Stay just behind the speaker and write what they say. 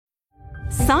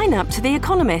Sign up to The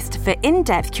Economist for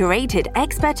in-depth curated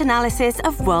expert analysis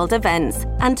of world events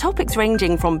and topics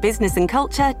ranging from business and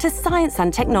culture to science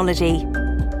and technology.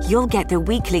 You'll get the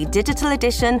weekly digital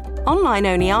edition,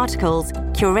 online-only articles,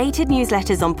 curated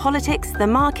newsletters on politics, the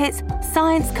markets,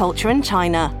 science, culture and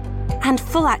China, and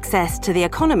full access to The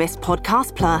Economist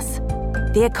Podcast Plus.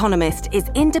 The Economist is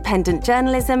independent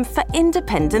journalism for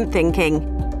independent thinking.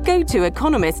 Go to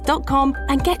economist.com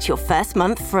and get your first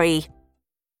month free.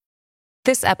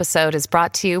 This episode is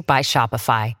brought to you by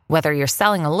Shopify. Whether you're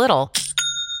selling a little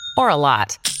or a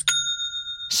lot,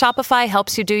 Shopify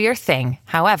helps you do your thing,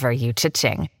 however you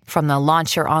cha-ching. From the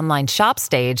launch your online shop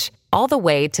stage, all the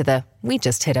way to the we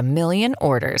just hit 1 million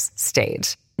orders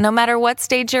stage. No matter what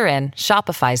stage you're in,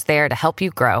 Shopify's there to help you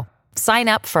grow. Sign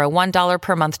up for a $1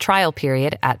 per month trial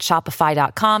period at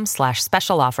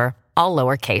shopify.com/special offer, all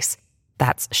lowercase.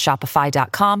 That's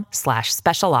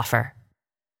shopify.com/special offer.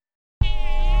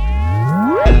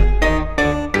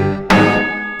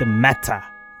 The matter.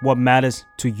 What matters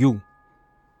to you?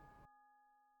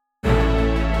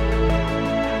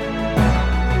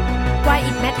 Why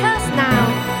it matters now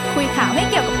คุยข่าวให้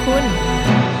เกี่ยวกับคุณ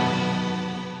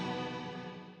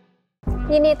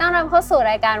ยินดีต้อนรับเข้าสู่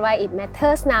รายการ Why it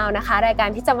matters now นะคะรายการ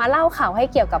ที่จะมาเล่าข่าวให้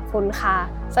เกี่ยวกับคุณค่ะ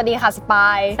สวัสดีค่ะสปา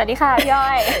ยสวัสดีค่ะย่อ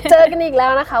ย เจอกันอีกแล้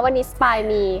วนะคะวันนี้สปาย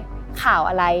มีข่าว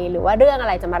อะไรหรือว่าเรื่องอะ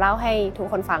ไรจะมาเล่าให้ทุก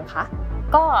คนฟังคะ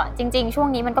ก็จริงๆช่วง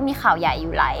นี้มันก็มีข่าวใหญ่อ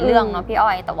ยู่หลายเรื่องเนาะพี่อ้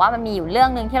อยแต่ว่ามันมีอยู่เรื่อง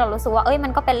นึงที่เรารู้สึกว่ามั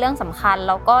นก็เป็นเรื่องสำคัญ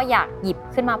แล้วก็อยากหยิบ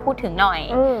ขึ้นมาพูดถึงหน่อย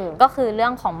ก็คือเรื่อ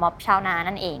งของม็อบชาวนา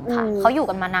นั่นเองค่ะเขาอยู่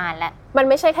กันมานานแล้วมัน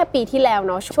ไม่ใช่แค่ปีที่แล้ว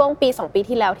เนาะช่วงปี2ปี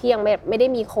ที่แล้วที่ยังไม่ได้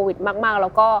มีโควิดมากๆแล้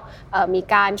วก็มี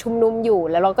การชุมนุมอยู่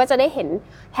แล้วเราก็จะได้เห็น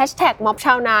แฮชแท็กม็อบช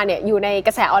าวนาเนี่ยอยู่ในก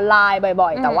ระแสออนไลน์บ่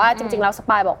อยๆแต่ว่าจริงๆแล้วส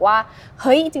ปายบอกว่าเ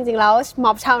ฮ้ยจริงๆแล้วม็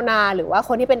อบชาวนาหรือว่าค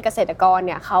นที่เป็นเกษตรกรเ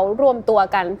นี่ยเขารวมตัว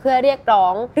กันเพื่อเรียกร้อ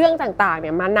งเรื่องต่างๆเ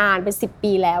นี่ยมานานเป็น10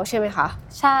ปีแล้วใช่ไหมคะ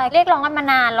ใช่เรียกร้องกันมา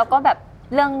นานแล้วก็แบบ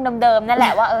เรื่องเดิมๆนั่นแหล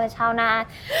ะว่าชาวนา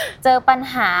เจอปัญ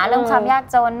หาเรื่องความยาก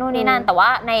จนนู่นนี่นั่นแต่ว่า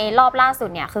ในรอบล่าสุด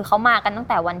เนี่ยคือเขามากันตั้ง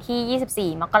แต่วันที่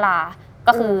24มกราคม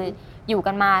ก็คืออยู่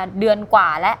กันมาเดือนกว่า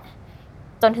และ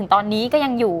จนถึงตอนนี้ก็ยั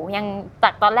งอยู่ยังจ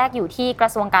ากตอนแรกอยู่ที่กร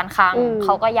ะทรวงการคลังเข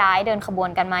าก็ย้ายเดินขบวน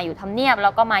กันมาอยู่ทำเนียบแล้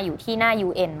วก็มาอยู่ที่หน้า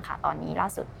UN ค่ะตอนนี้ล่า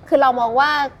สุดคือเรามองว่า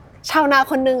ชาวนา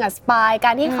คนนึงอ่ะสปายก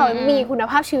ารที่เขามีคุณ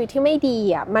ภาพชีวิตที่ไม่ดี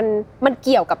อ่ะมันเ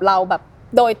กี่ยวกับเราแบบ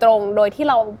โดยตรงโดยที่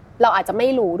เราอาจจะไม่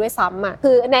รู้ด้วยซ้ำอ่ะ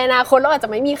คือในอนาคตเราอาจจะ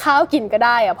ไม่มีข้าวกินก็ไ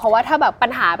ด้อ่ะเพราะว่าถ้าแบบปั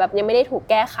ญหาแบบยังไม่ได้ถูก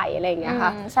แก้ไขอะไรอย่างเงี้ยค่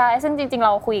ะใช่ซึ่งจริงๆเร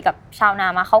าคุยกับชาวนา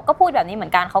มาเขาก็พูดแบบนี้เหมื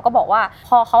อนกันเขาก็บอกว่าพ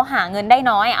อเขาหาเงินได้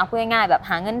น้อยเอาพูดง่ายๆแบบ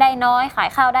หาเงินได้น้อยขาย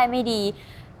ข้าวได้ไม่ดี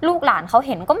ลูกหลานเขาเ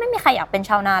ห็นก็ไม่มีใครอยากเป็น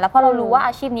ชาวนาแล้วเพราะเรารู้ว่าอ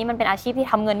าชีพนี้มันเป็นอาชีพที่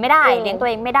ทำเงินไม่ได้เลี้ยงตัว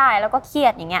เองไม่ได้แล้วก็เครีย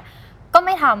ดอย่างเงี้ยก็ไ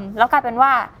ม่ทำแล้วกลายเป็นว่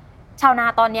าชาวนา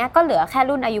ตอนนี้ก็เหลือแค่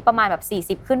รุ่นอายุประมาณแบบ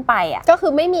40ขึ้นไปอ่ะก็คื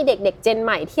อไม่มีเด็กๆเจนใ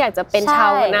หม่ที่อยากจะเป็นชา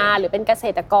วนาหรือเป็นเกษ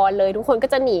ตรกรเลยทุกคนก็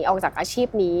จะหนีออกจากอาชีพ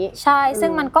นี้ใช่ซึ่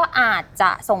งมันก็อาจจะ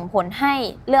ส่งผลให้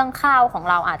เรื่องข้าวของ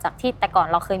เราอาจจากที่แต่ก่อน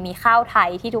เราเคยมีข้าวไทย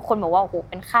ที่ทุกคนบอกว่าโอ้โห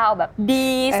เป็นข้าวแบบ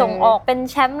ดีส่งออกเป็น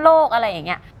แชมป์โลกอะไรอย่าง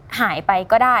เงี้ยหายไป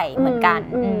ก็ได้เหมือนกัน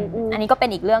อันนี้ก็เป็น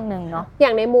อีกเรื่องนึงเนาะอย่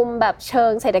างในมุมแบบเชิ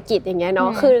งเศรษฐกิจอย่างเงี้ยเนาะ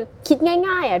คือคิด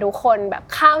ง่ายๆอ่ะทุกคนแบบ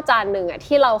ข้าวจานนึงอ่ะ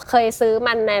ที่เราเคยซื้อ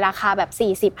มันในราคาแบบ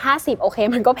40-50โอเค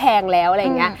มันก็แพงแล้วอะไร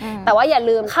เงี้ยแต่ว่าอย่า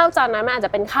ลืมข้าวจานนั้นมันอาจจ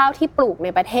ะเป็นข้าวที่ปลูกใน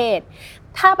ประเทศ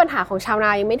ถ้าปัญหาของชาวน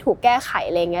ายังไม่ถูกแก้ไข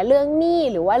อะไรเงี้ยเรื่องหนี้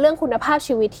หรือว่าเรื่องคุณภาพ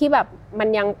ชีวิตที่แบบมัน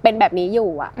ยังเป็นแบบนี้อ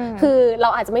ยู่อ่ะคือเรา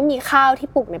อาจจะไม่มีข้าวที่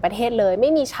ปลูกในประเทศเลยไ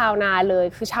ม่มีชาวนาเลย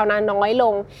คือชาวนาน้อยล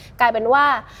งกลายเป็นว่า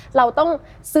เราต้อง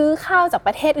ซื้อข้าวจากป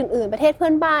ระเทศอื่นๆประเทศเพื่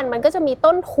อนบ้านมันก็จะมี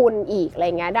ต้นทุนอีกอะไร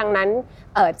เงี้ยดังนั้น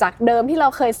จากเดิมที่เรา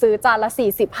เคยซื้อจานละ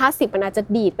40-50มันอาจจะ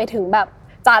ดีดไปถึงแบบ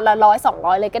จานละ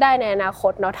100-200เลยก็ได้ในอนาค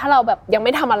ตเนาะถ้าเราแบบยังไ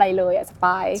ม่ทำอะไรเลยอ่ะสป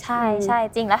ายใช่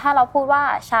ๆจริงแล้วถ้าเราพูดว่า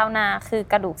ชาวนาคือ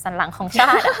กระดูกสันหลังของช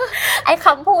าติไอ้ค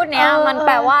ำพูดเนี้ยมันแป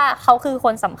ลว่าเขาคือค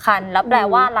นสำคัญแล้วแปล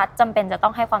ว่ารัฐจำเป็นจะต้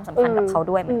องให้ความสำคัญกับเขา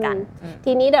ด้วยเหมือนกัน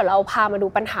ทีนี้เดี๋ยวเราพามาดู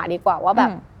ปัญหาดีกว่าว่าแบ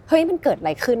บเฮ้ยมันเกิดอะไ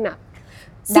รขึ้นอ่ะ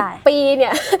10ปีเนี่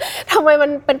ยทำไมมั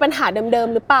นเป็นปัญหาเดิม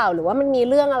ๆหรือเปล่าหรือว่ามันมี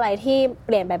เรื่องอะไรที่เป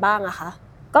ลี่ยนไปบ้างอะคะ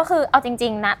ก็คือเอาจริ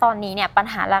งๆนะตอนนี้เนี่ยปัญ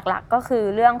หาหลักๆก็คือ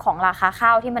เรื่องของราคาข้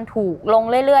าวที่มันถูกลง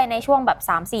เรื่อยๆในช่วงแบบ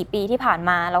 3-4 ปีที่ผ่าน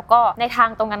มาแล้วก็ในทาง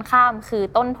ตรงกันข้ามคือ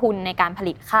ต้นทุนในการผ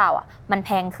ลิตข้าวอ่ะมันแพ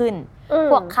งขึ้น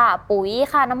พวกค่าปุ๋ย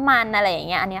ค่าน้ำมันอะไรอย่าง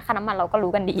เงี้ยอันนี้ค่าน้ำมันเราก็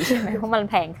รู้กันดีใช่ไหมว่ามัน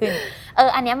แพงขึ้น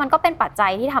อันนี้มันก็เป็นปัจจั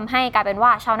ยที่ทำให้กลายเป็นว่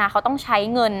าชาวนาเขาต้องใช้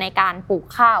เงินในการปลูก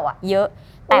ข้าวอ่ะเยอะ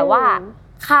แต่ว่า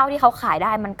ข้าวที่เขาขายไ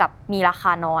ด้มันกลับมีราค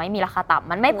าน้อยมีราคาต่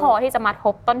ำมันไม่พอที่จะมาท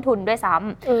บต้นทุนด้วยซ้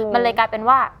ำมันเลยกลายเป็น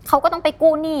ว่าเขาก็ต้องไป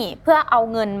กู้หนี้เพื่อเอา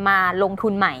เงินมาลงทุ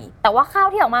นใหม่แต่ว่าข้าว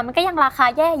ที่ออกมามันก็ยังราคา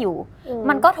แย่อยู่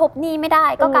มันก็ทบหนี้ไม่ได้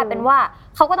ก็กลายเป็นว่า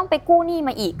เขาก็ต้องไปกู้หนี้ม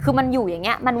าอีกคือมันอยู่อย่างเ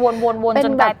งี้ยมันวนๆจ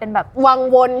นกลายเป็นแบบวัง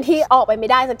วนที่ออกไปไม่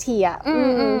ได้สักทีอ่ะ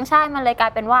ใช่มันเลยกลา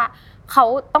ยเป็นว่าเขา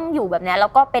ต้องอยู่แบบนี้แล้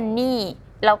วก็เป็นหนี้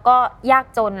แล้วก็ยาก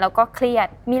จนแล้วก็เครียด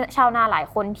มีชาวนาหลาย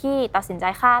คนที่ตัดสินใจ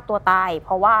ฆ่าตัวตายเพ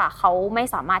ราะว่าเขาไม่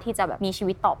สามารถที่จะแบบมีชี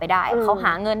วิตต่อไปได้เขาห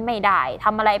าเงินไม่ได้ท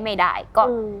ำอะไรไม่ได้ก็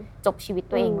จบชีวิต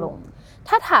ตัวเองลง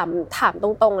ถ้าถามต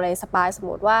รงๆเลยสปายสม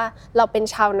มติว่าเราเป็น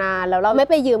ชาวนาแล้วเราไม่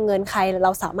ไปยืมเงินใครเร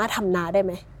าสามารถทำนาได้ไห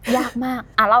มยากมาก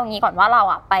เล่าอย่างนี้ก่อนว่าเรา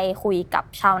ไปคุยกับ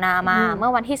ชาวนามาเมื่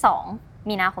อวันที่2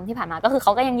มีนาคมที่ผ่านมาก็คือเข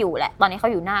าก็ยังอยู่แหละตอนนี้เขา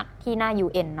อยู่ที่หน้า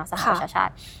UN เนาะสหประชาชา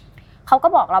ติเขาก็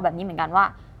บอกเราแบบนี้เหมือนกันว่า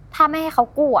ถ้าไม่ให้เขา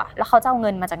กู้แล้วเขาจะเอาเงิ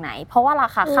นมาจากไหนเพราะว่ารา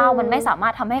คาข้าวมันไม่สามา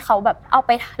รถทำให้เขาแบบเอาไ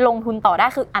ปลงทุนต่อได้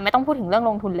คือไม่ต้องพูดถึงเรื่อง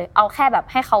ลงทุนเลยเอาแค่แบบ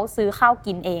ให้เขาซื้อข้าว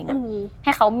กินเองใ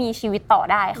ห้เขามีชีวิตต่อ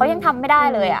ได้เขายังทำไม่ได้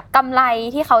เลยกำไร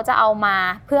ที่เขาจะเอามา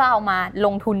เพื่อเอามาล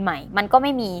งทุนใหม่มันก็ไ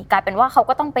ม่มีกลายเป็นว่าเขา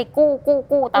ก็ต้องไป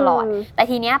กู้ตลอดแต่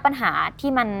ทีเนี้ยปัญหา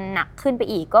ที่มันหนักขึ้นไป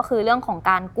อีกก็คือเรื่องของ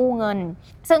การกู้เงิน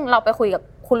ซึ่งเราไปคุยกับ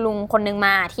คุณลุงคนนึงม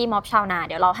าที่ม็อบชาวนาเ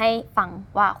ดี๋ยวเราให้ฟัง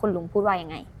ว่าคุณลุงพูดว่ายั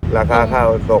งไงราคาข้าว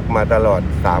ตกมาตลอด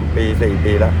3ปี4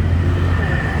ปีแล้ว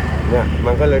เนี่ย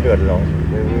มันก็เลยเดือดร้อน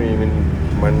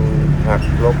มันหัก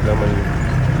ลบแล้วมัน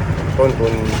ต้นทุ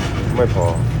นไม่พอ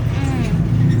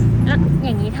แล้วอ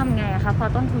ย่างนี้ทำไงคะพอ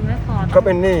ต้นทุนไม่พอก็เ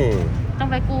ป็นหนี้ต้อง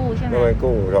ไปกู้ใช่ไหมต้องไป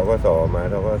กู้ธกสมา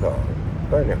ธกส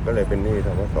ก็เนี่ยก็เลยเป็นหนี้ธ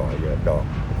กสเยอะดอก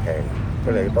แพงก็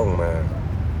เลยต้องม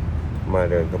า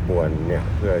เดินกระบวนเนี่ย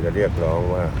เพื่อจะเรียกร้อง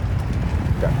ว่า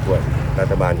จะควรรั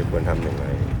ฐบาลจะควรทำยังไง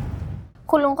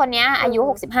คุณลุงคนนี้อายุ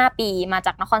65ปีมาจ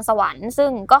ากนครสวรรค์ซึ่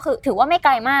งก็คือถือว่าไม่ไก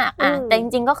ลมากแต่จ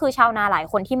ริงๆก็คือชาวนาหลาย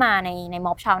คนที่มาในม็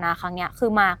อบชาวนาครั้งเนี้ยคื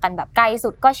อมากันแบบไกลสุ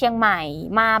ดก็เชียงใหม่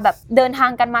มาแบบเดินทา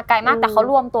งกันมาไกลมากแต่เขา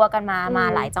รวมตัวกันมา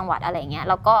หลายจังหวัดอะไรเงี้ย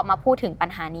แล้วก็มาพูดถึงปัญ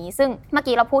หานี้ซึ่งเมื่อ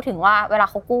กี้เราพูดถึงว่าเวลา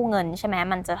เขากู้เงินใช่ไหม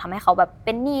มันจะทำให้เขาแบบเ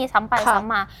ป็นหนี้ซ้ำไปซ้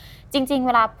ำมาจริงๆเ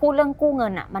วลาพูดเรื่องกู้เงิ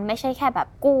นมันไม่ใช่แค่แบบ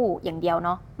กู้อย่างเดียวเน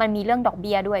าะมันมีเรื่องดอกเ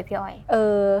บี้ยด้วยพี่อ้อย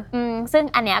ซึ่ง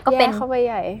อันเนี้ยก็เป็นเข้าไป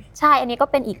ใหญ่ใช่อันนี้ก็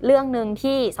เป็นอีกเรื่องนึง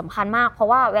ที่สำคัญมากเพราะ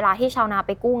ว่าเวลาที่ชาวนาไ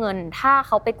ปกู้เงินถ้าเ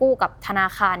ขาไปกู้กับธนา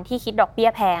คารที่คิดดอกเบี้ย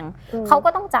แพงเขาก็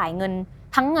ต้องจ่ายเงิน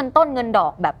ทั้งเงินต้นเงินดอ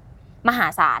กแบบมหา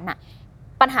ศาล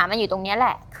ปัญหามันอยู่ตรงนี้แหล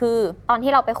ะคือตอน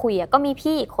ที่เราไปคุยก็มี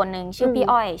พี่คนนึงชื่อพี่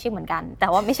อ้อยชื่อเหมือนกันแต่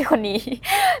ว่าไม่ใช่คนนี้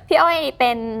พี่อ้อยเ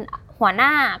ป็นหัวหน้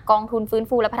ากองทุนฟื้น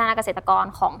ฟูและพัฒนาเกษตรกร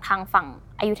ของทางฝั่ง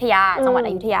อยุธยาจังหวัด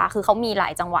อยุธยาคือเขามีหลา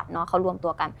ยจังหวัดเนาะเขารวมตั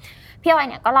วกันพี่อ้อย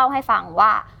เนี่ยก็เล่าให้ฟังว่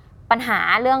าปัญหา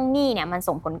เรื่องหนี้เนี่ยมัน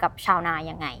ส่งผลกับชาวนา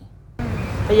ยังไง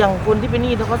อย่างคนที่เป็นห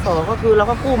นี้ธกสก็คือเรา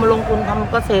ก็กู้มาลงทุนท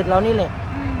ำเกษตรเรานี่แหละ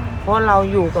เพราะเรา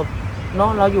อยู่กับเนา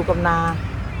ะเราอยู่กับนา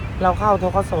เราเข้าธ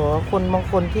กสคนบาง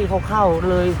คนที่เขาเข้า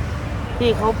เลยที่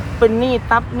เขาเป็นหนี้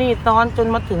ตับหนี้ตอนจน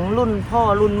มาถึงรุ่นพ่อ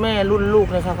รุ่นแม่รุ่นลูก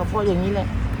เลยค่ะเพราะอย่างนี้แหละ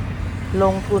ล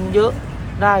งทุนเยอะ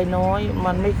ได้น้อย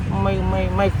มัน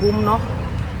ไม่คุ้มเนาะ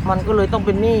มันก็เลยต้องเ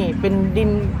ป็นหนี้เป็นดิน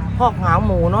พอกหางห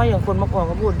มูเนาะอย่างคนเมื่อก่อนเ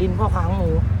ขาพูดดินพอกหางหมู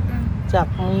จ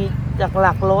ากห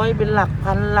ลักร้อยเป็นหลัก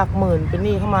พันหลักหมื่นเป็นห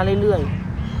นี้เข้ามาเรื่อย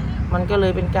ๆมันก็เล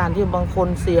ยเป็นการที่บางคน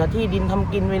เสียที่ดินท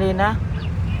ำกินไปเลยนะ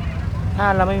ถ้า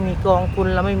เราไม่มีกองทุน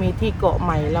เราไม่มีที่เกาะให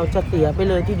ม่เราจะเสียไป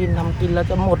เลยที่ดินทำกินเรา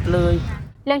จะหมดเลย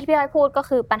เรื่องที่พี่อ้อยพูดก็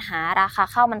คือปัญหาราคา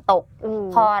ข้าวมันตก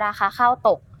พอราคาข้าว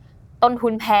ตกต้นทุ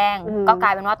นแพงก็กล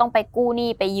ายเป็นว่าต้องไปกู้หนี้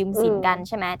ไปยืมสินกันใ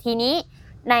ช่ไหมทีนี้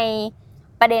ใน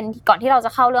ประเด็นก่อนที่เราจะ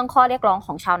เข้าเรื่องข้อเรียกร้องข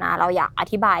องชาวนาเราอยากอ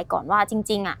ธิบายก่อนว่าจ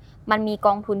ริงๆมันมีก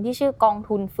องทุนที่ชื่อกอง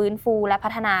ทุนฟื้นฟูและพั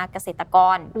ฒนาเกษตรก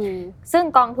รซึ่ง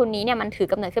กองทุนนี้เนี่ยมันถือ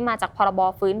กำเนิดขึ้นมาจากพรบ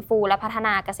ฟื้นฟูและพัฒน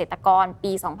าเกษตรกร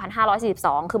ปี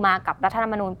2542คือมากับรัฐธร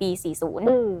รมนูญปี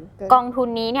40กองทุน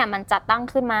นี้เนี่ยมันจัดตั้ง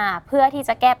ขึ้นมาเพื่อที่จ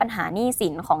ะแก้ปัญหาหนี้สิ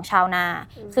นของชาวนา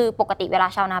คือปกติเวลา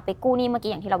ชาวนาไปกู้หนี้เมื่อ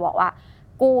กี้อย่างที่เราบอกว่า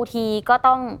กู้ทีก็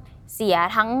ต้องเสีย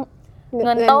ทั้งเ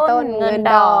งินต้นเงิน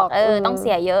ดอกต้องเ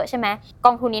สียเยอะใช่ไหมก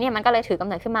องทุนนี้เนี่ยมันก็เลยถือกำ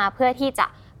เนิดขึ้นมาเพื่อที่จะ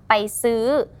ไปซื้อ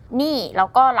หนี้แล้ว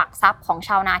ก็หลักทรัพย์ของช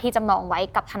าวนาที่จำนองไว้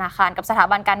กับธนาคารกับสถา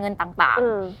บันการเงินต่าง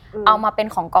ๆเอามาเป็น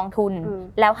ของกองทุน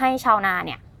แล้วให้ชาวนาเ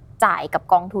นี่ยจ่ายกับ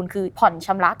กองทุนคือผ่อนช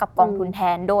ำระกับกองทุนแท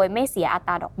นโดยไม่เสียอัต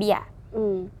ราดอกเบี้ย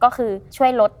ก็คือช่ว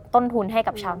ยลดต้นทุนให้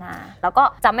กับชาวนาแล้วก็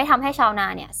จะไม่ทำให้ชาวนา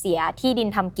เนี่ยเสียที่ดิน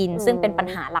ทำกินซึ่งเป็นปัญ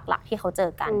หาหลักๆที่เขาเจ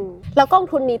อกันแล้วกอง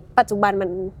ทุนนี้ปัจจุบัน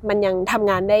มันยังทำ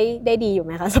งานได้ดีอยู่ไห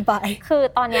มคะสบายคือ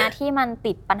ตอนนี้ที่มัน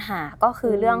ติดปัญหาก็คื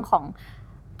อเรื่องของ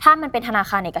ถ้ามันเป็นธนา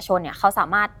คารเอกชนเนี่ยเขาสา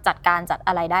มารถจัด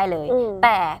อะไรได้เลยแ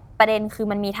ต่ประเด็นคือ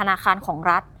มันมีธนาคารของ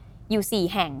รัฐอยู่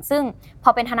4แห่งซึ่งพอ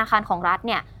เป็นธนาคารของรัฐ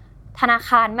เนี่ย ธนาค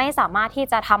ารไม่สามารถที่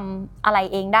จะทำอะไร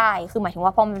เองได้คือหมายถึงว่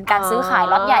าพอมันเป็นการซื้อขาย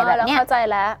ล็อตใหญ่แบบเนี้ยเข้าใจ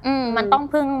แล้วมันต้อง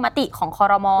พึ่งมติของค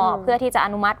รม.เพื่อที่จะอ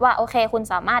นุมัติว่าโอเคคุณ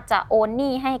สามารถจะโอนห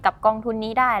นี้ให้กับกองทุน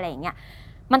นี้ได้อะไรอย่างเงี้ย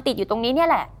มันติดอยู่ตรงนี้เนี่ย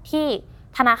แหละที่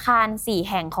ธนาคาร4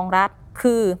แห่งของรัฐ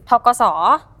คือธกส.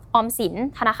ออมสิน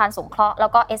ธนาคารสงเคราะห์แล้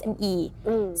วก็ SME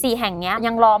 4แห่งเนี้ย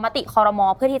ยังรอมติครม.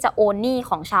เพื่อที่จะโอนหนี้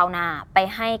ของชาวนาไป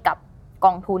ให้กับก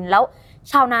องทุนแล้ว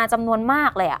ชาวนาจำนวนมา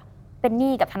กเลยอะเป็นห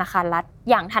นี้กับธนาคารรัฐ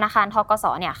อย่างธนาคารธกส.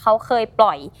เนี่ยเขาเคยป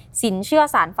ล่อยสินเชื่อ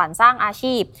สานฝันสร้างอา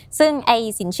ชีพซึ่งไอ้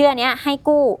สินเชื่อเนี้ยให้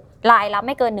กู้รายละไ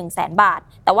ม่เกิน 100,000 บาท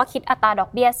แต่ว่าคิดอัตราดอก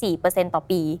เบี้ย 4% ต่อ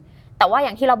ปีแต่ว่าอ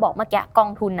ย่างที่เราบอกเมื่อกี้กอง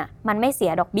ทุนน่ะมันไม่เสี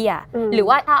ยดอกเบี้ยหรือ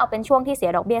ว่าถ้าเอาเป็นช่วงที่เสีย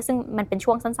ดอกเบี้ยซึ่งมันเป็น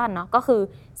ช่วงสั้นๆเนาะก็คือ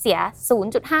เสีย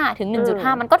 0.5 ถึง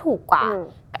 1.5 มันก็ถูกกว่า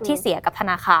ที่เสียกับธ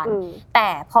นาคารแต่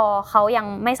พอเขายัง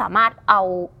ไม่สามารถเอา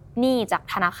หนี้จาก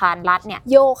ธนาคารรัฐเนี่ย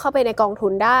โยกเข้าไปในกองทุ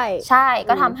นได้ใช่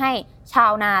ก็ทำให้ชา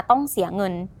วนาต้องเสียเงิ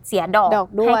นเสียดอก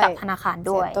ให้กับธนาคาร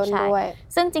ด้วยใช่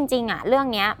ซึ่งจริงๆอ่ะเรื่อง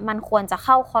นี้มันควรจะเ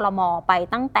ข้าครม.ไป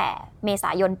ตั้งแต่เมษ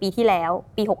ายนปีที่แล้ว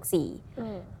ปี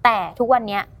64แต่ทุกวัน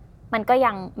นี้มันก็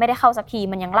ยังไม่ได้เข้าสักที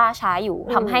มันยังล่าช้าอยู่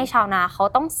ทำให้ชาวนาเขา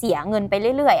ต้องเสียเงินไป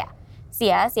เรื่อยๆอ่ะเสี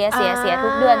ยทุ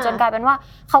กเดือนจนกลายเป็นว่า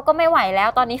เขาก็ไม่ไหวแล้ว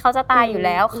ตอนนี้เขาจะตายอยู่แ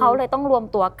ล้วเขาเลยต้องรวม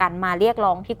ตัวกันมาเรียกร้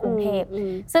องที่กรุงเทพ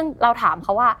ซึ่งเราถามเข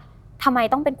าว่าทำไม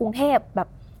ต้องเป็นกรุงเทพแบบ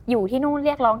อยู่ที่นู่นเ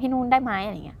รียกร้องที่นู่นได้ไหมอ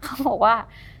ะไรเงี้ยเขาบอกว่า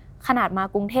ขนาดมา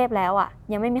กรุงเทพแล้วอ่ะ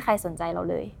ยังไม่มีใครสนใจเรา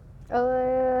เลย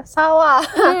เศร้าอ่ะ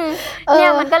เนี่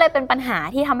ยมันก็เลยเป็นปัญหา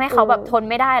ที่ทำให้เขาแบบทน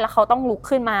ไม่ได้แล้วเขาต้องลุก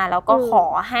ขึ้นมาแล้วก็ขอ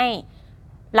ให้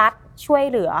รัฐช่วย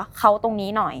เหลือเขาตรงนี้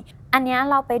หน่อยอันนี้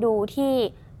เราไปดูที่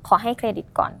ขอให้เครดิต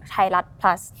ก่อนไทยรัฐ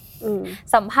plus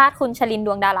สัมภาษณ์คุณชลินด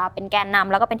วงดาราเป็นแกนน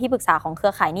ำแล้วก็เป็นที่ปรึกษาของเครื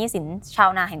อข่ายหนี้สินชาว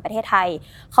นาแห่งประเทศไทย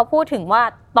เขาพูดถึงว่า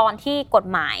ตอนที่กฎ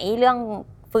หมายเรื่อง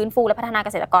ฟื้นฟูและพัฒนาเก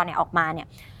ษตรกรเนี่ยออกมาเนี่ย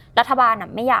รัฐบาล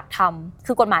ไม่อยากทำ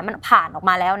คือกฎหมายมันผ่านออก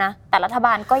มาแล้วนะแต่รัฐบ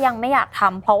าลก็ยังไม่อยากท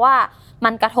ำเพราะว่ามั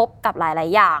นกระทบกับหลาย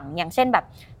ๆอย่างเช่นแบบ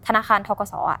ธนาคารธก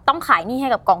ส.ต้องขายหนี้ให้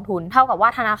กับกองทุนเท่ากับว่า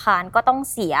ธนาคารก็ต้อง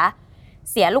เสี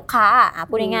ยลูกค้า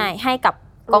พูดง่ายๆให้กับ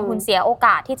กองทุนเสียโอก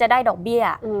าสที่จะได้ดอกเบี้ย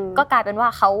ก็กลายเป็นว่า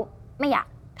เขาไม่อยาก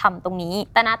ทำตรงนี้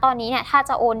แต่ณตอนนี้เนี่ยถ้า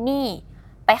จะโอนหนี้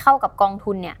ไปเข้ากับกอง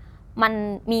ทุนเนี่ยมัน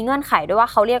มีเงื่อนไขด้วยว่า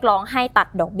เขาเรียกร้องให้ตัด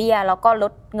ดอกเบี้ยแล้วก็ล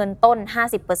ดเงินต้น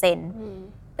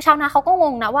 50% ชาวนาเขาก็ง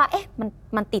งนะว่าเอ๊ะ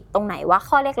มันติดตรงไหนวะ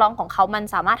ข้อเรียกร้องของเขามัน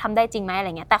สามารถทำได้จริงไหมอะไร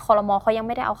เงี้ยแต่ครม.เขายังไ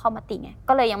ม่ได้เอาเข้ามาติไง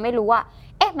ก็เลยยังไม่รู้ว่า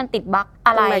เอ๊ะมันติดบั๊กอ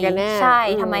ะไรใช่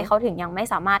ทำไมเขาถึงยังไม่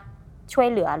สามารถช่วย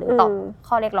เหลือหรือตอบ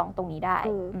ข้อเรียกร้องตรงนี้ได้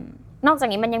นอกจาก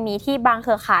นี้มันยังมีที่บางเค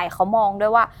รือข่ายเขามองด้ว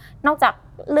ยว่านอกจาก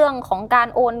เรื่องของการ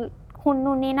โอนหุ้น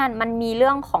นู่นนี่นั่นมันมีเ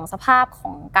รื่องของสภาพขอ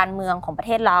งการเมืองของประเ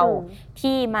ทศเรา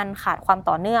ที่มันขาดความ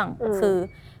ต่อเนื่องคือ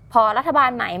พอรัฐบาล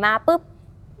ใหม่มาปุ๊บ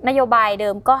นโยบายเดิ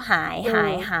มก็หาย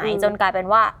จนกลายเป็น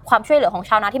ว่าความช่วยเหลือของ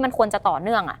ชาวนาที่มันควรจะต่อเ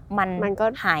นื่องอ่ะมันก็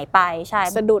หายไปใช่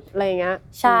สะดุดอะไรเงี้ย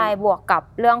ใช่บวกกับ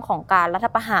เรื่องของการรัฐ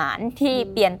ประหารที่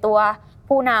เปลี่ยนตัว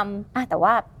ผู้นำแต่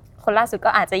ว่าคนล่าสุดก็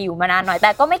อาจจะอยู่มานานหน่อยแต่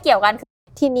ก็ไม่เกี่ยวกัน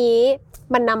ทีนี้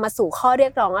มันนำมาสู่ข้อเรีย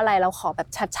กร้องอะไรเราขอแบบ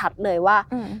ชัดๆเลยว่า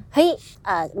เฮ้ย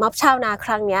ม็อบชาวนาค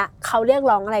รั้งเนี้ยเขาเรียก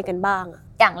ร้องอะไรกันบ้าง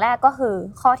อย่างแรกก็คือ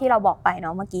ข้อที่เราบอกไปเนา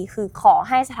ะเมื่อกี้คือขอ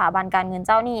ให้สถาบันการเงินเ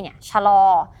จ้าหนี้เนี่ยชะลอ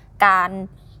การ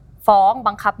ฟ้อง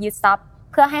บังคับยึดทรัพย์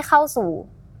เพื่อให้เข้าสู่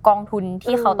กองทุน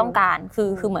ที่เขาต้องการ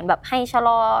คือเหมือนแบบให้ชะล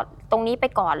อตรงนี้ไป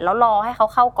ก่อนแล้วรอให้เขา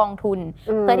เข้ากองทุน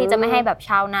เพื่อที่จะไม่ให้แบบช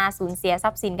าวนาสูญเสียทรั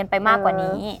พย์สินกันไปมากกว่า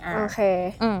นี้โอเค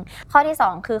ข้อที่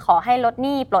2คือขอให้ลดห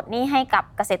นี้ปลดหนี้ให้กับ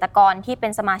เกษตรกรที่เป็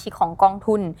นสมาชิกของกอง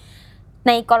ทุนใ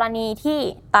นกรณีที่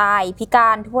ตายพิกา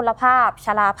รทุพพลภาพช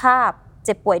ราภาพเ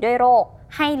จ็บป่วยด้วยโรค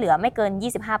ให้เหลือไม่เกิน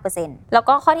 25% แล้ว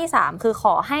ก็ข้อที่3คือข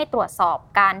อให้ตรวจสอบ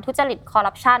การทุจริตคอร์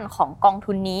รัปชันของกอง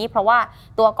ทุนนี้เพราะว่า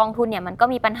ตัวกองทุนเนี่ยมันก็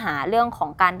มีปัญหาเรื่องของ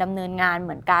การดำเนินงานเห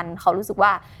มือนกันเขารู้สึกว่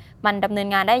ามันดำเนิน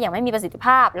งานได้อย่างไม่มีประสิทธิภ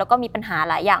าพแล้วก็มีปัญหา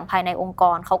หลายอย่างภายในองค์ก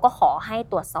รเขาก็ขอให้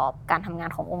ตรวจสอบการทำงาน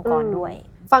ขององค์กรด้วย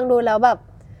ฟังดูแล้วแบบ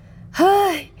เฮ้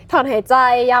ยถอนหายใจ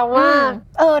ยาวมาก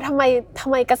ทำ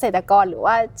ไมเกษตรกรหรือ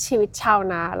ว่าชีวิตชาว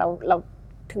นาเรา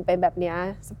ถึงเป็นแบบเนี้ย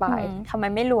สบายทำไม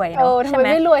ไม่รวยเนาะทำไม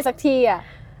ไม่รวยสักทีอ่ะ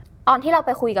ตอนที่เราไ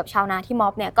ปคุยกับชาวนาที่ม็อ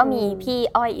บเนี่ยก็มีพี่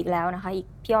อ้อยอีกแล้วนะคะอีก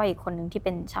พี่อ้อยอีกคนนึงที่เ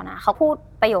ป็นชาวนาเขาพูด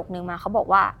ประโยคนึงมาเขาบอก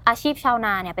ว่าอาชีพชาวน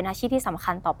าเนี่ยเป็นอาชีพที่สำ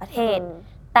คัญต่อประเทศ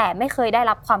แต่ไม่เคยได้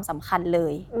รับความสำคัญเล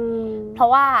ยเพรา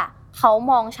ะว่าเขา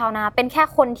มองชาวนาเป็นแค่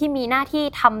คนที่มีหน้าที่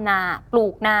ทำนาปลู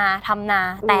กนาทำนา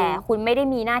แต่คุณไม่ได้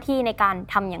มีหน้าที่ในการ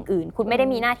ทำอย่างอื่นคุณไม่ได้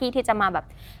มีหน้าที่ที่จะมาแบบ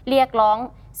เรียกร้อง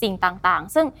สิ่งต่าง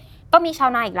ๆซึ่งก็มีชาว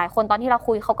นาอีกหลายคนตอนที่เรา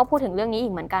คุยเขาก็พูดถึงเรื่องนี้อี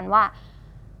กเหมือนกันว่า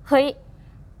เฮ้ย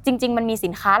จริงๆมันมีสิ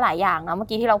นค้าหลายอย่างนะเมื่อ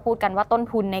กี้ที่เราพูดกันว่าต้น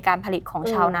ทุนในการผลิตของ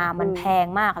ชาวนามันแพง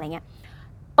มากอะไรเงี้ย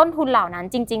ต ต้นทุนเหล่านั้น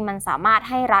จริงๆมันสามารถ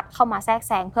ให้รัฐเข้ามาแทรกแ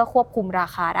ซงเพื่อควบคุมรา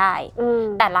คาได้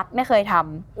แต่รัฐไม่เคยท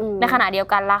ำในขณะเดียว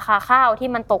กันราคาข้าวที่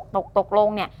มันตกลง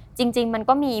เนี่ยจริงๆมัน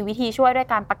ก็มีวิธีช่วยด้วย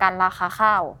การประกันราคาข้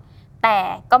าวแต่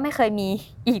ก็ไม่เคยมี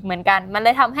อีกเหมือนกันมันเล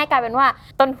ยทำให้กลายเป็นว่า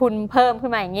ต้นทุนเพิ่มขึ้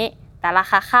นมาอย่างนี้แต่รา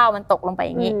คาข้าวมันตกลงไปอ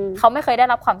ย่างนี้เขาไม่เคยได้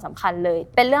รับความสำคัญเลย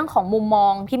เป็นเรื่องของมุมมอ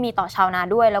งที่มีต่อชาวนา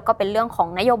ด้วยแล้วก็เป็นเรื่องของ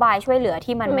นโยบายช่วยเหลือ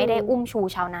ที่มันไม่ได้อุ้มชู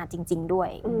ชาวนาจริงๆด้วย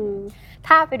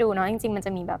ถ้าไปดูเนาะจริงๆมันจ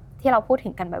ะมีแบบที่เราพูดถึ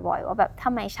งกันบ่อยๆว่าแบบท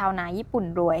ำไมชาวนาญี่ปุ่น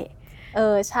รวย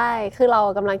ใช่คือเรา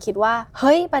กำลังคิดว่าเ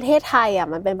ฮ้ยประเทศไทยอ่ะ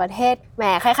มันเป็นประเทศแหม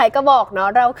ใครๆก็บอกเนาะ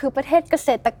เราคือประเทศเกษ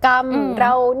ตรกรรมเร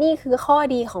านี่คือข้อ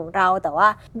ดีของเราแต่ว่า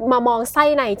มามองไส้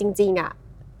ในจริงๆอ่ะ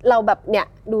เราแบบเนี่ย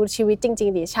ดูชีวิตจริง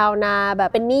ๆดิชาวนาแบบ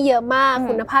เป็นหนี้เยอะมาก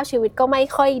คุณภาพชีวิตก็ไม่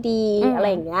ค่อยดีอะไร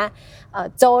อย่างเงี้ย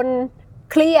จน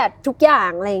เครียดทุกอย่าง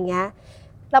อะไรอย่างเงี้ย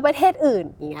แล้วประเทศอื่น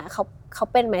อย่างเงี้ยเขา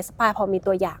เป็นไหมสปายพอมี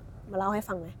ตัวอย่างมาเล่าให้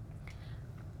ฟังไหม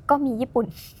ก็มีญี่ปุ่น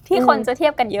ที่คนจะเทีย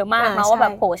บกันเยอะมากเนาะว่าแบ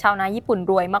บโหชาวนาญี่ปุ่น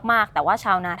รวยมากๆแต่ว่าช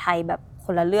าวนาไทยแบบค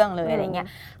นละเรื่องเลยอะไรเงี้ย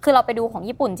คือเราไปดูของ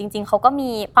ญี่ปุ่นจริงๆเขาก็มี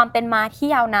ความเป็นมาที่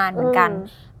ยาวนานเหมือนกัน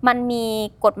มันมี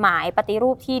กฎหมายปฏิรู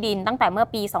ปที่ดินตั้งแต่เมื่อ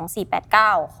ปี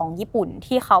2489ของญี่ปุ่น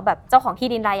ที่เขาแบบเจ้าของที่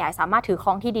ดินรายใหญ่สามารถถือคร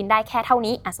องที่ดินได้แค่เท่า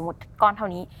นี้สมมติก้อนเท่า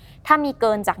นี้ถ้ามีเ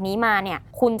กินจากนี้มาเนี่ย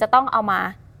คุณจะต้องเอามา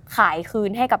ขายคืน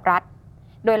ให้กับรัฐ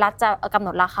โดยรัฐจะกำหน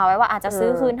ดราคาไว้ว่าอาจจะซื้อ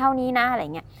คืนเท่านี้นะอะไร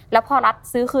เงี้ยแล้วพอรัฐ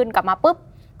ซื้อคืนกลับมาปุ๊บ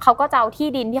เขาก็จะเอาที่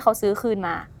ดินที่เขาซื้อคืนม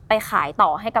าไปขายต่อ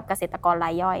ให้กับเกษตรกรร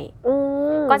ายย่อย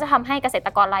ก็จะทำให้เกษตร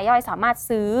กรรายย่อยสามารถ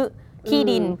ซื้อที่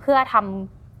ดินเพื่อท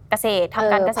ำเกษตรท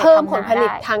ำการเกษตรเพิ่มผลผลิต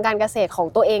ได้ ทางการเกษตรของ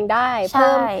ตัวเองได้เ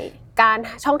พิ่มการ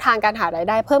ช่องทางการหาราย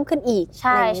ได้เพิ่มขึ้นอีกใ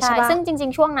ช่ซึ่งจริ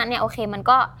งๆช่วงนั้นเนี่ยโอเคมัน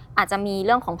ก็อาจจะมีเ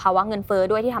รื่องของภาวะเงินเฟ้อ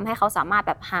ด้วยที่ทำให้เขาสามารถแ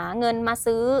บบหาเงินมา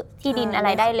ซื้อที่ดินอะไร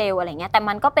ได้เร็วอะไรเงี้ยแต่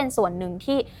มันก็เป็นส่วนหนึ่ง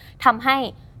ที่ทำให้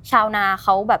ชาวนาเข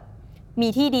าแบบมี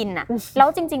ที่ดินน่ะแล้ว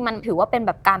จริงๆมันถือว่าเป็นแ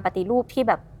บบการปฏิรูปที่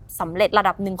แบบสำเร็จระ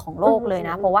ดับหนึ่งของโลกเลย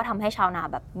นะเพราะว่าทำให้ชาวนา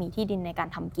แบบมีที่ดินในการ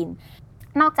ทำกิน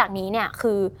นอกจากนี้เนี่ย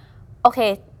คือโอเค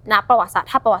นะประวัติศาสต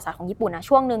ร์ของญี่ปุ่นนะ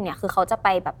ช่วงนึงเนี่ยคือเขาจะไป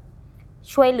แบบ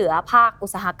ช่วยเหลือภาคอุ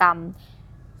ตสาหกรรม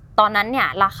ตอนนั้นเนี่ย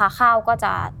ราคาข้าวก็จ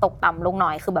ะตกต่ำลงหน่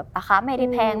อยคือแบบราคาไม่ได้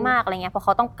แพงมากอะไรเงี้ยเพราะเข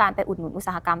าต้องการไปอุดหนุนอุตส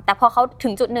าหกรรมแต่พอเขาถึ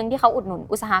งจุดนึงที่เขาอุดหนุน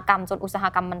อุตสาหกรรมจนอุตสาห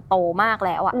กรรมมันโตมากแ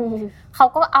ล้วอ่ะเขา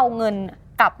ก็เอาเงิน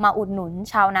กลับมาอุดหนุน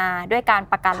ชาวนาด้วยการ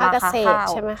ประกันราคาข้าว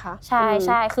ใช่ไหมคะใ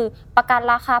ช่คือประกัน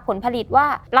ราคาผลผลิตว่า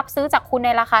รับซื้อจากคุณใน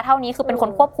ราคาเท่านี้คือเป็นคน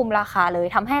ควบคุมราคาเลย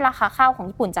ทำให้ราคาข้าวของ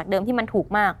ญี่ปุ่นจากเดิมที่มันถูก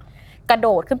มากกระโด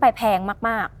ดขึ้นไปแพงม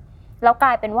ากๆแล้วกล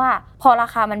ายเป็นว่าพอรา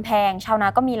คามันแพงชาวนา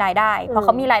ก็มีรายได้พอเข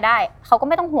ามีรายได้เขาก็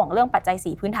ไม่ต้องห่วงเรื่องปัจจัย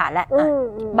4พื้นฐานแล้ว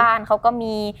บ้านเขาก็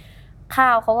มีข้า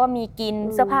วเขาก็มีกิน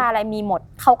เสื้อผ้าอะไรมีหมด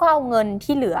เขาก็เอาเงิน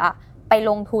ที่เหลือไป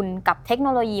ลงทุนกับเทคโน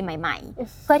โลยีใหม่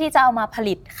ๆเพื่อที่จะเอามาผ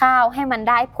ลิตข้าวให้มัน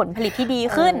ได้ผลผลิตที่ดี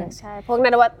ขึ้นใช่พวก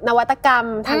นวัตกรรม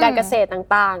ทางการเกษตร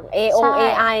ต่างๆ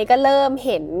AI ก็เริ่มเ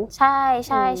ห็นใ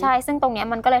ช่ซึ่งตรงนี้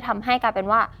มันก็เลยทำให้กลายเป็น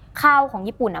ว่าข้าวของ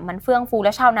ญี่ปุ่นมันเฟื่องฟูแล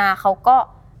ะชาวนาเขาก็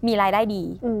มีรายได้ดี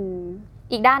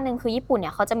อีกด้านนึงคือญี่ปุ่นเ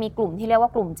นี่ยเขาจะมีกลุ่มที่เรียกว่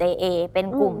ากลุ่ม JA เป็น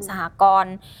กลุ่มสหกร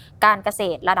ณ์การเกษ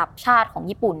ตรระดับชาติของ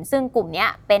ญี่ปุ่นซึ่งกลุ่มนี้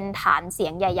เป็นฐานเสีย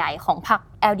งใหญ่ๆของพรรค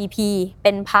LDP เ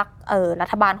ป็นพรรครั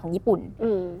ฐบาลของญี่ปุ่น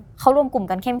เขารวมกลุ่ม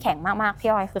กันเข้มแข็งมากๆพี่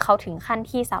อ้อยคือเขาถึงขั้น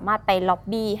ที่สามารถไปล็อบ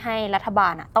บี้ให้รัฐบา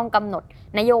ลต้องกำหนด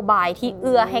นโยบายที่เ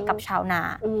อื้อให้กับชาวนา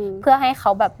เพื่อให้เข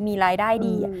าแบบมีรายได้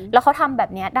ดีแล้วเขาทำแบ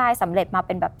บนี้ได้สำเร็จมาเ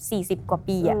ป็นแบบ40กว่า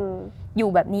ปีอยู่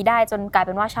แบบนี้ได้จนกลายเ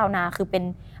ป็นว่าชาวนาคือเป็น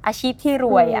อาชีพที่ร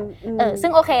วยซึ่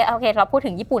งโอเคเราพูด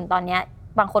ถึงญี่ปุ่นตอนนี้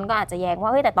บางคนก็อาจจะแย้งว่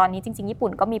าเฮ้ยแต่ตอนนี้จริงๆญี่ปุ่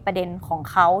นก็มีประเด็นของ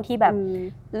เขาที่แบบ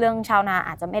เรื่องชาวนาอ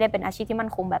าจจะไม่ได้เป็นอาชีพที่มั่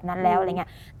นคงแบบนั้นแล้วอะไรเงี้ย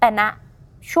แต่ณ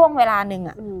ช่วงเวลานึง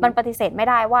มันปฏิเสธไม่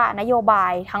ได้ว่านโยบา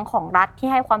ยทั้งของรัฐที่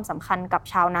ให้ความสำคัญกับ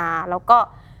ชาวนาแล้วก็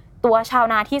ตัวชาว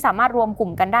นาที่สามารถรวมกลุ่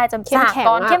มกันได้จนสหก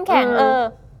รณ์เข้มแข็ง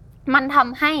มันท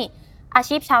ำให้อา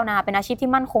ชีพชาวนาเป็นอาชีพ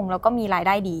ที่มั่นคงแล้วก็มีรายไ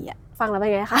ด้ดีฟังแล้วเป็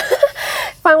นไงคะ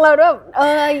ฟังเราด้วย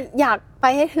อยากไป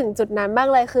ให้ถึงจุดนั้นบ้าง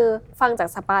เลยคือฟังจาก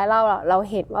สปายเล่าเรา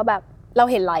เห็นว่าแบบเรา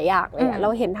เห็นหลายอย่างเลยเรา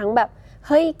เห็นทั้งแบบเ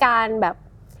ฮ้ยการแบบ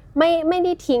ไม่ไ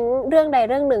ด้ทิ้งเรื่องใด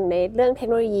เรื่องหนึ่งในเรื่องเทค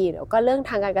โนโลยีแล้วก็เรื่อง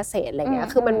ทางการเกษตรอะไรเงี้ย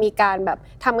คือมันมีการแบบ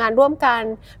ทำงานร่วมกัน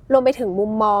รวมไปถึงมุ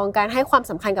มมองการให้ความ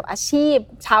สำคัญกับอาชีพ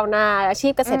ชาวนาอาชี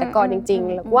พเกษตรกรจริง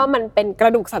ๆแล้วว่ามันเป็นกร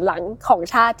ะดูกสันหลังของ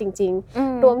ชาติจริง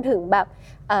ๆรวมถึงแบบ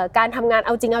การทำงานเ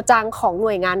อาจริงเอาจังของห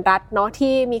น่วยงานรัฐเนาะ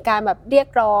ที่มีการแบบเรียก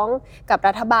ร้องกับ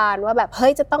รัฐบาลว่าแบบเฮ้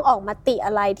ยจะต้องออกมติอ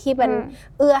ะไรที่มัน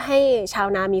เอื้อให้ชาว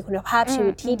นามีคุณภาพชี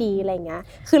วิตที่ดีอะไรเงี้ย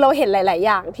คือเราเห็นหลายๆอ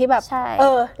ย่างที่แบบ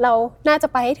เราน่าจะ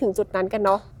ไปให้ถึงจุดนั้นกันเ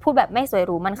นาะ พูดแบบไม่สวยห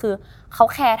รูมันคือเขา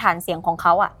แคร์ฐานเสียงของเข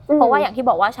าอ่ะเพราะว่าอย่างที่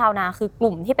บอกว่าชาวนาคือก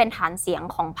ลุ่มที่เป็นฐานเสียง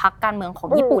ของพรรคการเมืองของ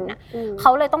ญี่ปุ่นน่ะเข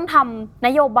าเลยต้องทำน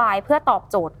โยบายเพื่อตอบ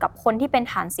โจทย์กับคนที่เป็น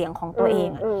ฐานเสียงของตัวเอง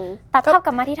ตัดภาพก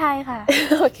ลับมาที่ไทยค่ะ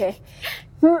โอเค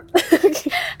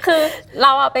คือเร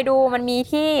าไปดูมันมี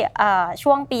ที่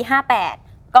ช่วงปี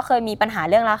58ก็เคยมีปัญหา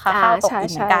เรื่องราคาข้าวตกอี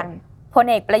กเหมือนกันพล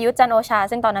เอกประยุทธ์จันทร์โอชา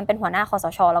ซึ่งตอนนั้นเป็นหัวหน้าคส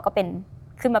ช.แล้วก็เป็น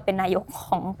ขึ้นมาเป็นนายกข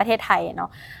องประเทศไทยเนา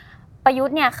ะประยุท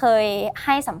ธ์เนี่ยเคยใ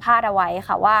ห้สัมภาษณ์เอาไว้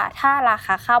ค่ะว่าถ้าราค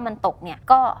าข้าวมันตกเนี่ย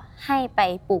ก็ให้ไป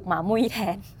ปลูกหมามุ้ยแท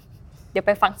นเดี๋ยวไ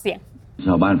ปฟังเสียงช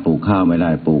าวบ้านปลูกข้าวไม่ได้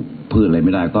ปลูกพืชอะไรไ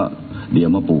ม่ได้ก็เดี๋ยว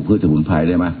มาปลูกพืชสมุนไพรไ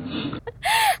ด้ไหม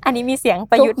อันนี้มีเสียง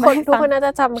ประยุทธ์ทุกคนน่าจ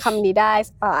ะจำคำนี้ได้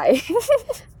สบาย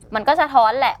มันก็จะท้อ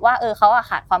นแหละว่าเขา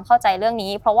ขาดความเข้าใจเรื่อง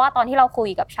นี้เพราะว่าตอนที่เราคุย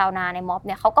กับชาวนาในม็อบเ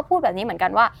นี่ยเขาก็พูดแบบนี้เหมือนกั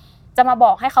นว่าจะมาบ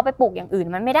อกให้เขาไปปลูกอย่างอื่น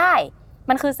มันไม่ได้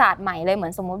มันคือศาสตร์ใหม่เลยเหมือ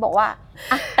นสมมุติบอกว่า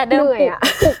แต่เดิม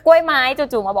ปลูกกล้วยไม้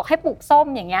จู่ๆมาบอกให้ปลูกส้ม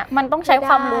อย่างเงี้ยมันต้องใช้ค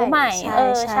วามรู้ใหม่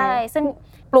ใช่ซึ่ง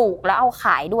ปลูกแล้วเอาข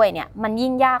ายด้วยเนี่ยมัน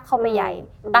ยิ่งยากเข้าไปใหญ่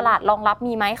ตลาดรองรับ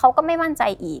มีไหมเขาก็ไม่มั่นใจ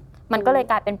อีกมันก็เลย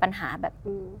กลายเป็นปัญหาแบบ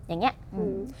อย่างเงี้ย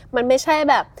มันไม่ใช่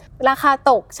แบบราคา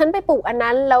ตกฉันไปปลูกอัน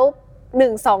นั้นแล้ว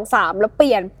1 2 3แล้วเป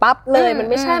ลี่ยนปั๊บเลยมัน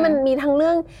ไม่ใช่มันมีทั้งเ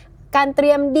รื่องการเต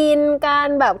รียมดินการ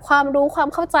แบบความรู้ความ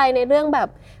เข้าใจในเรื่องแบบ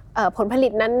ผลผลิ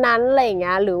ตนั้นๆอะไรอย่างเ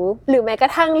งี้ยหรือแม้กร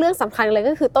ะทั่งเรื่องสำคัญเลย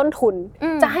ก็คือต้นทุน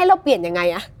จะให้เราเปลี่ยนยังไง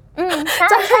อะ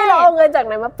จะให้เราเอาเงินจากไ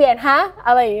หนมาเปลี่ยนฮะอ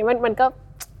ะไรอย่างงี้มัน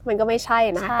ก็ไม่ใช่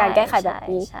นะการแก้ไขแบบ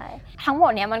นี้ทั้งหม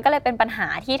ดเนี้ยมันก็เลยเป็นปัญหา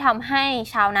ที่ทำให้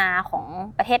ชาวนาของ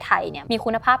ประเทศไทยเนี่ยมีคุ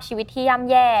ณภาพชีวิตที่ย่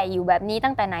ำแย่อยู่แบบนี้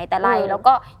ตั้งแต่ไหนแต่ไรแล้ว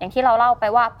ก็อย่างที่เราเล่าไป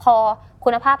ว่าพอคุ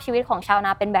ณภาพชีวิตของชาวน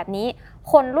าเป็นแบบนี้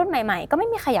คนรุ่นใหม่ๆก็ไม่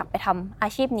มีใครอยากไปทำอา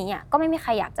ชีพนี้อ่ะก็ไม่มีใค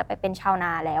รอยากจะไปเป็นชาวน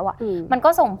าแล้วอ่ะมันก็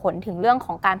ส่งผลถึงเรื่องข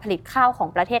องการผลิตข้าวของ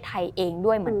ประเทศไทยเอง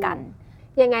ด้วยเหมือนกัน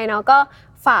ยังไงเนาะก็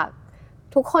ฝาก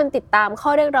ทุกคนติดตามข้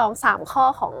อเรียกร้อง3ข้อ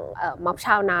ของม็อบช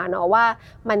าวนาเนาะว่า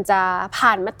มันจะผ่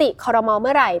านมติครม.เ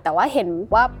มื่อไหร่แต่ว่าเห็น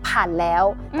ว่าผ่านแล้ว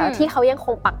แต่ที่เขายังค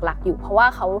งปักหลักอยู่เพราะว่า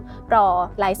เขารอ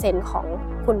ลายเซ็นของ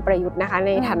คุณประยุทธ์นะคะใ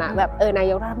นฐานะแบบนา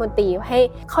ยกรัฐมนตรีให้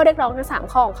ข้อเรียกร้องทั้ง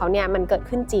3ข้อของเขาเนี่ยมันเกิด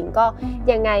ขึ้นจริงก็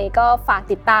ยังไงก็ฝาก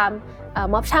ติดตาม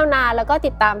ม็อบชาวนาแล้วก็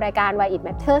ติดตามรายการ Why It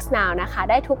Matters Now นะคะ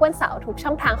ได้ทุกวันเสาร์ทุกช่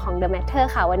องทางของ The Matter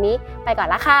ค่ะวันนี้ไปก่อน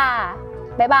ละค่ะ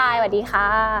บ๊ายบายสวัสดีค่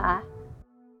ะ